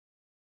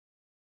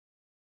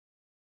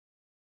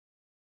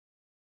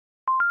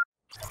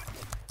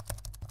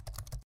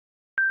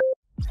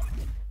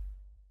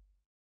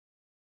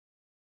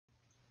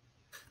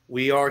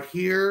We are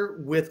here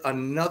with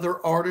another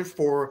artist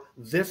for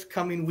this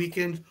coming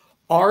weekend,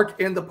 Art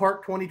in the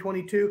Park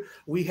 2022.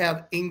 We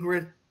have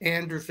Ingrid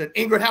Andersen.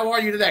 Ingrid, how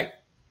are you today?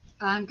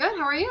 I'm good.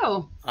 How are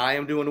you? I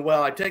am doing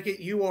well. I take it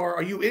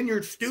are you in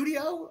your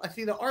studio? I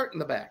see the art in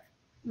the back.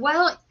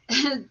 Well,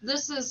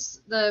 this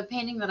is the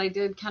painting that I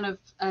did kind of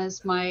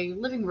as my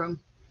living room,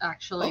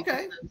 actually.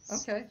 Okay.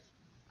 Because, Okay.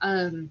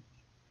 I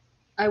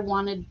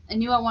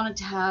knew I wanted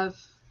to have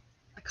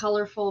a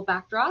colorful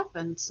backdrop,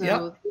 and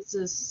so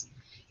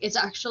it's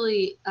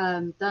actually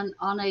done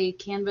on a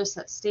canvas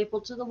that's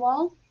stapled to the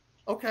wall.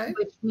 Okay.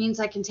 Which means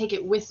I can take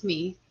it with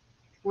me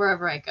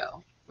wherever I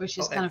go, which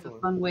is kind of a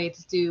fun way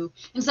to do,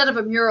 instead of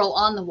a mural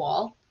on the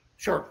wall.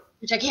 Sure.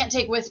 Which I can't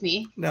take with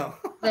me. No.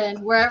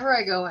 Then wherever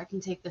I go, I can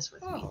take this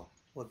with me.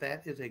 Well,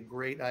 that is a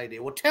great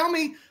idea. Well, tell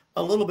me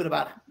a little bit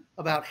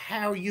about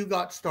how you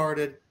got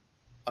started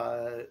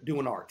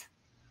doing art.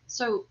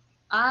 So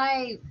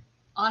I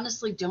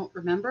honestly don't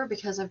remember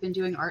because I've been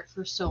doing art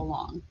for so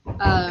long.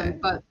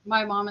 But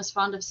my mom is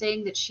fond of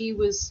saying that she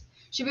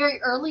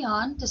very early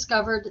on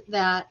discovered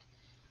that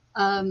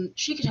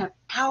she could have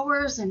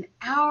hours and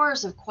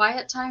hours of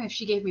quiet time if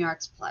she gave me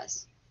art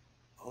supplies.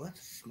 Oh,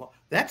 that's smart.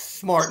 That's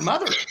smart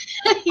mother.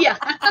 Yeah.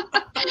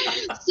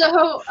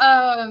 So,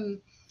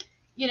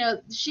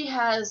 she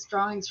has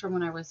drawings from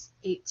when I was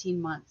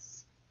 18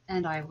 months,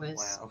 and I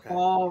was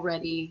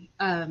already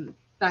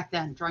back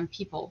then drawing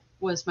people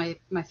was my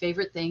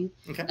favorite thing.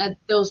 Okay.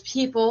 Those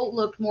people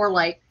looked more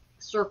like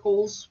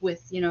circles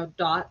with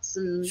dots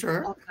and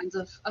all kinds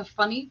of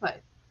funny,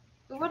 but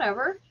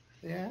whatever.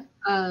 Yeah.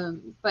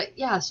 But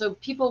yeah, so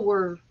people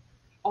were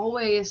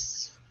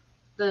always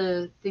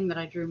the thing that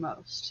I drew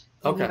most.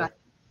 Okay.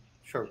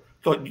 Sure.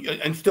 So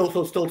and still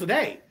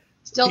today.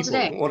 Still people,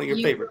 today. One of your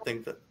favorite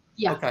things.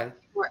 Yeah. Okay.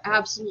 Were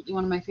absolutely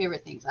one of my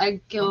favorite things. I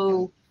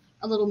go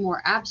a little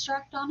more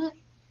abstract on it.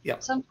 Yeah.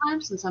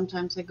 Sometimes, and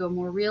sometimes I go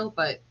more real,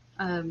 but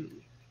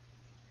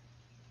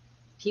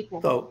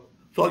people.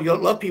 So you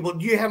love people.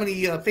 Do you have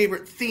any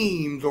favorite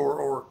themes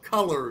or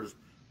colors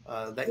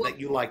that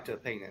you like to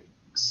paint in?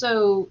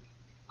 So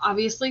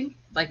obviously,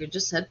 like I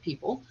just said,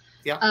 people.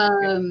 Yeah.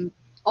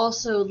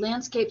 Also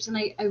landscapes, and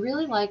I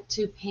really like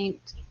to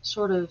paint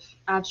sort of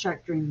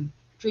abstract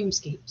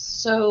dreamscapes.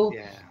 So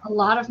a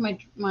lot of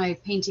my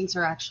paintings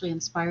are actually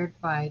inspired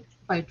by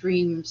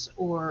dreams,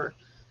 or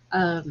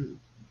I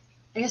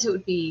guess it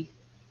would be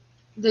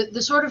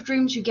the sort of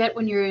dreams you get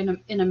when you're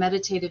in a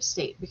meditative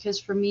state, because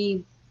for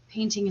me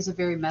painting is a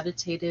very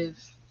meditative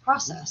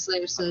process.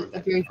 There's a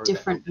very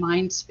different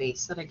mind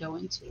space that I go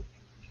into.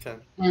 Okay.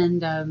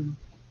 And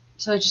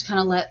so I just kind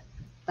of let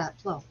that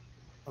flow.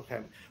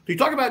 Okay. So you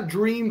talk about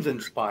dreams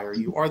inspire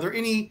you. Are there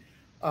any,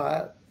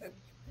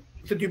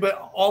 since you've been,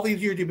 all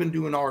these years you've been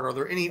doing art, are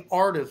there any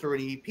artists or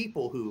any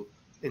people who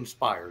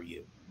inspire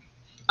you?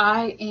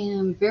 I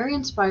am very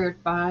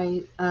inspired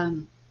by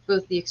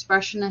both the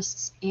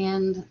Expressionists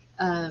and,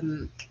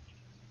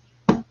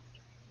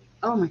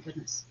 oh my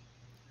goodness,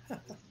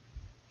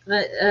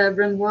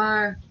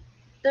 Renoir,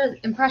 the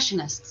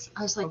Impressionists.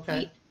 I was like,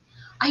 wait,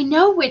 I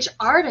know which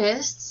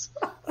artists.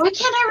 Why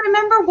can't I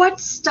remember what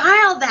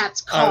style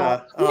that's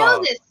called? I know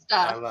this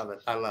stuff. I love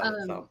it. I love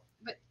it. So.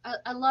 But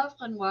I love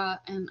Renoir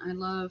and I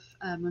love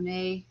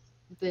Monet.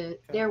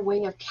 Their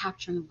way of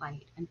capturing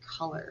light and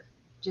color,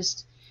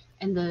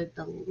 and the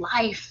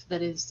life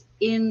that is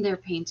in their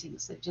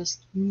paintings that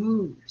just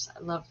moves. I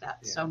love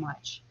that so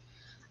much.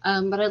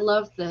 But I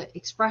love the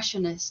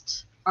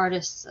Expressionist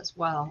artists as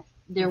well.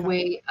 Their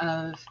way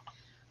of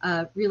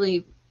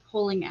really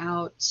pulling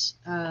out.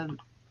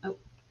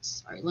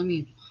 Sorry, let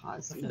me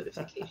pause the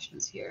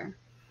notifications here.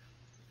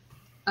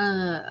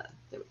 There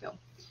we go.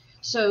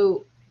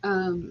 So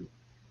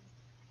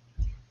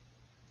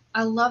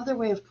I love their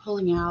way of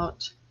pulling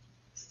out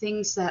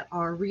things that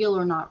are real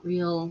or not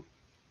real,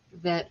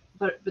 but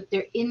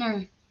they're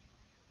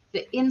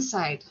the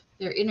inside,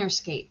 their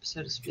innerscape,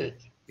 so to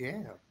speak.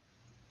 Yeah.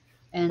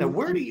 And now,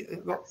 where do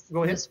you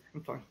go ahead?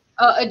 I'm sorry.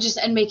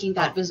 And making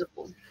that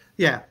visible.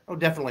 Yeah. Oh,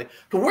 definitely.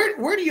 So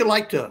where do you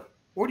like to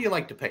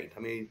paint? I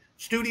mean,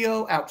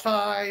 studio,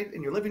 outside,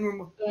 in your living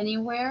room?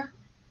 Anywhere.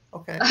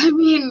 Okay. I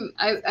mean,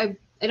 I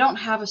don't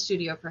have a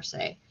studio per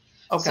se.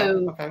 Okay.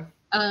 So,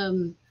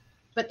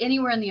 but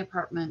anywhere in the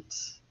apartment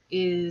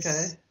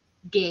is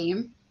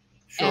game.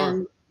 Sure.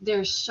 And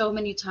there's so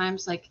many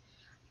times, like,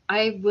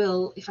 I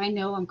will, if I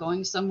know I'm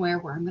going somewhere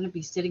where I'm going to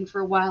be sitting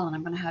for a while and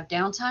I'm going to have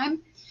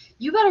downtime,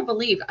 you better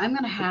believe I'm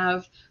going to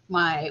have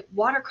my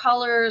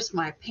watercolors,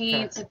 my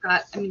paints. I've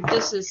got, I mean,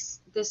 this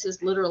is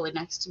literally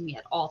next to me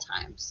at all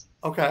times.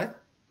 Okay.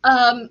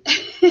 And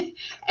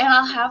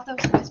I'll have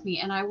those with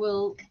me, and I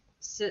will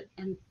sit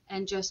and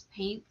just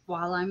paint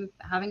while I'm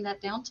having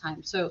that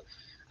downtime. So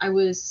I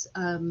was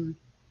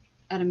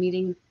at a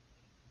meeting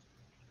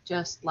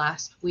just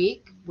last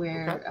week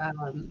where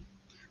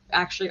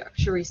actually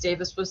Sharice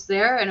Davis was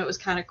there, and it was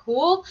kind of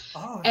cool.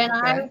 And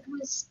I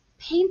was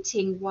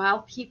painting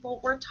while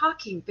people were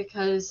talking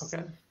because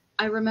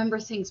I remember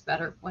things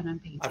better when I'm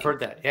painting. I've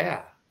heard that.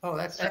 Yeah. Oh,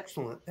 that's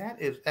excellent.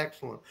 That is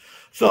excellent.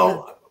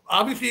 So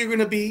obviously you're going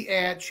to be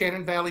at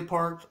Shannon Valley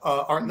Park,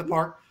 Art in the Mhm.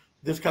 Park,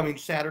 this coming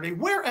Saturday.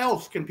 Where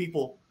else can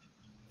people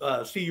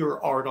see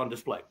your art on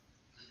display?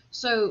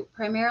 So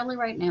primarily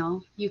right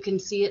now, you can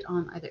see it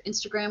on either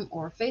Instagram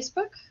or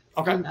Facebook,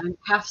 Okay. and I'm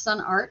Half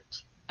Sun Art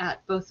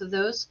at both of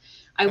those.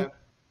 I Okay.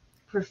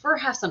 prefer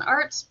Half Sun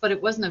Arts, but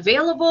it wasn't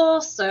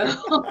available, so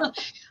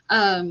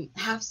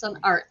Half Sun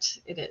Art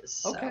it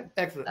is. Okay, So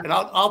excellent. And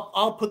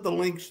I'll put the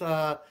links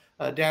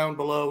down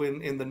below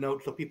in the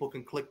notes so people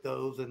can click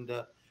those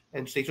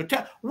and see. So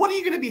what are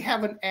you going to be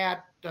having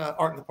at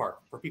Art in the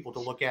Park for people to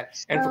look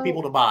at and for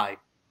people to buy?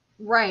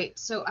 Right.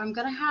 So I'm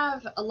gonna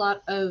have a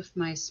lot of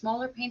my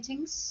smaller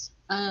paintings.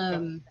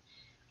 Okay.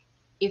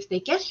 If they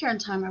get here in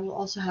time, I will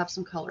also have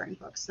some coloring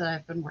books that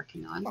I've been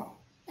working on. Oh,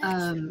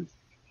 excellent.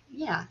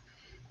 Yeah,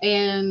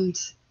 and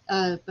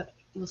but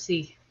we'll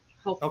see.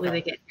 Hopefully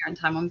Okay. they get here in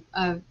time.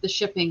 The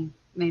shipping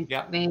may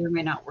Yeah. or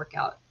may not work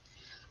out.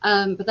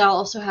 But I'll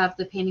also have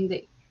the painting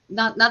that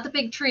not the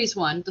big trees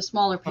one, the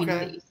smaller painting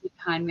Okay. that you see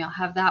behind me. I'll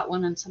have that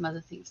one and some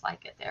other things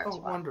like it there as Oh,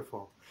 well.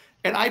 wonderful.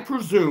 And I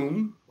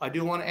presume, I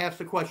do want to ask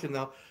the question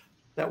though,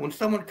 that when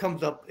someone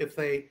comes up, if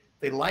they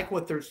like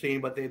what they're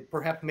seeing, but they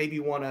perhaps maybe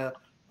want a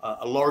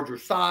larger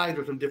size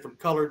or some different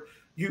colors,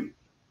 you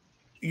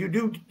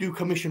do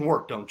commission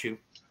work, don't you?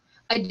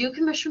 I do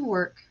commission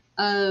work.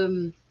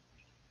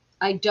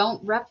 I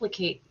don't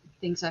replicate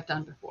things I've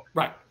done before.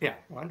 Right. Yeah.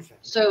 Well, I understand.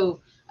 So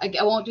I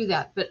won't do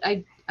that, but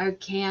I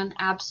can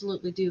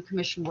absolutely do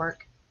commission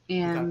work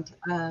and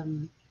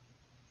and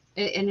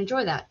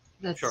enjoy that.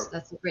 That's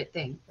a great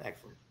thing.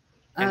 Excellent.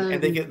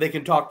 And they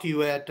can talk to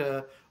you at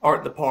Art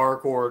in the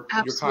Park or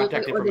your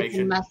contact information. Or they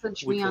can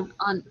message me on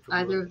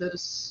either will. of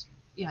those,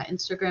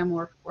 Instagram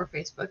or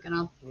Facebook, and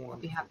I'll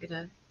be happy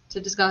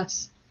to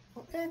discuss.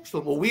 Well,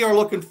 excellent. Well, we are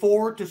looking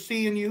forward to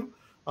seeing you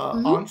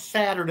on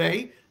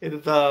Saturday. It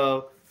is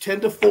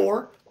 10 to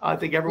 4. I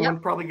think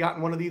everyone's probably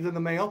gotten one of these in the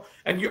mail.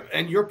 And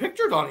your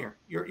picture's on here.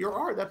 Your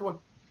art. That's one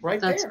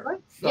That's there. Right.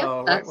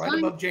 So Yep, right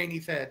above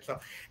Janie's head. So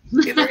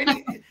is there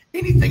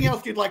anything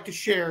else you'd like to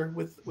share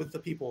with the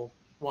people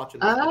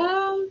watching this?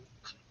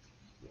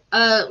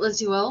 Let's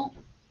see. Well,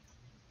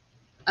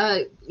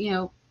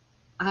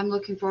 I'm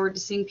looking forward to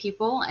seeing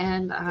people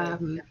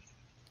and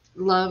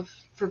love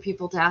for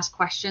people to ask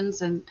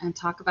questions and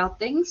talk about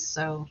things.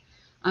 So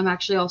I'm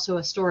actually also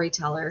a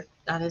storyteller.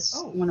 That is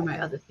one of my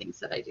other things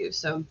that I do.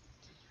 So,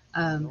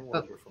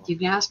 but you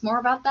can ask more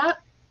about that,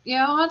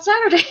 on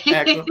Saturday.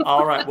 Excellent.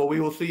 All right. Well, we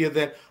will see you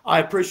then. I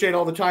appreciate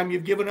all the time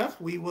you've given us.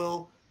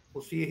 We'll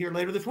see you here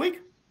later this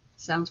week.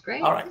 Sounds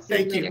great. All right.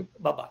 Thank you.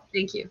 Bye-bye.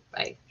 Thank you.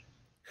 Bye.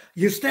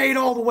 You stayed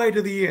all the way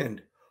to the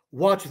end.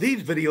 Watch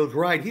these videos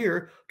right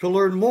here to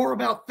learn more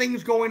about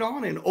things going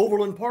on in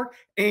Overland Park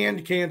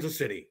and Kansas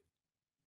City.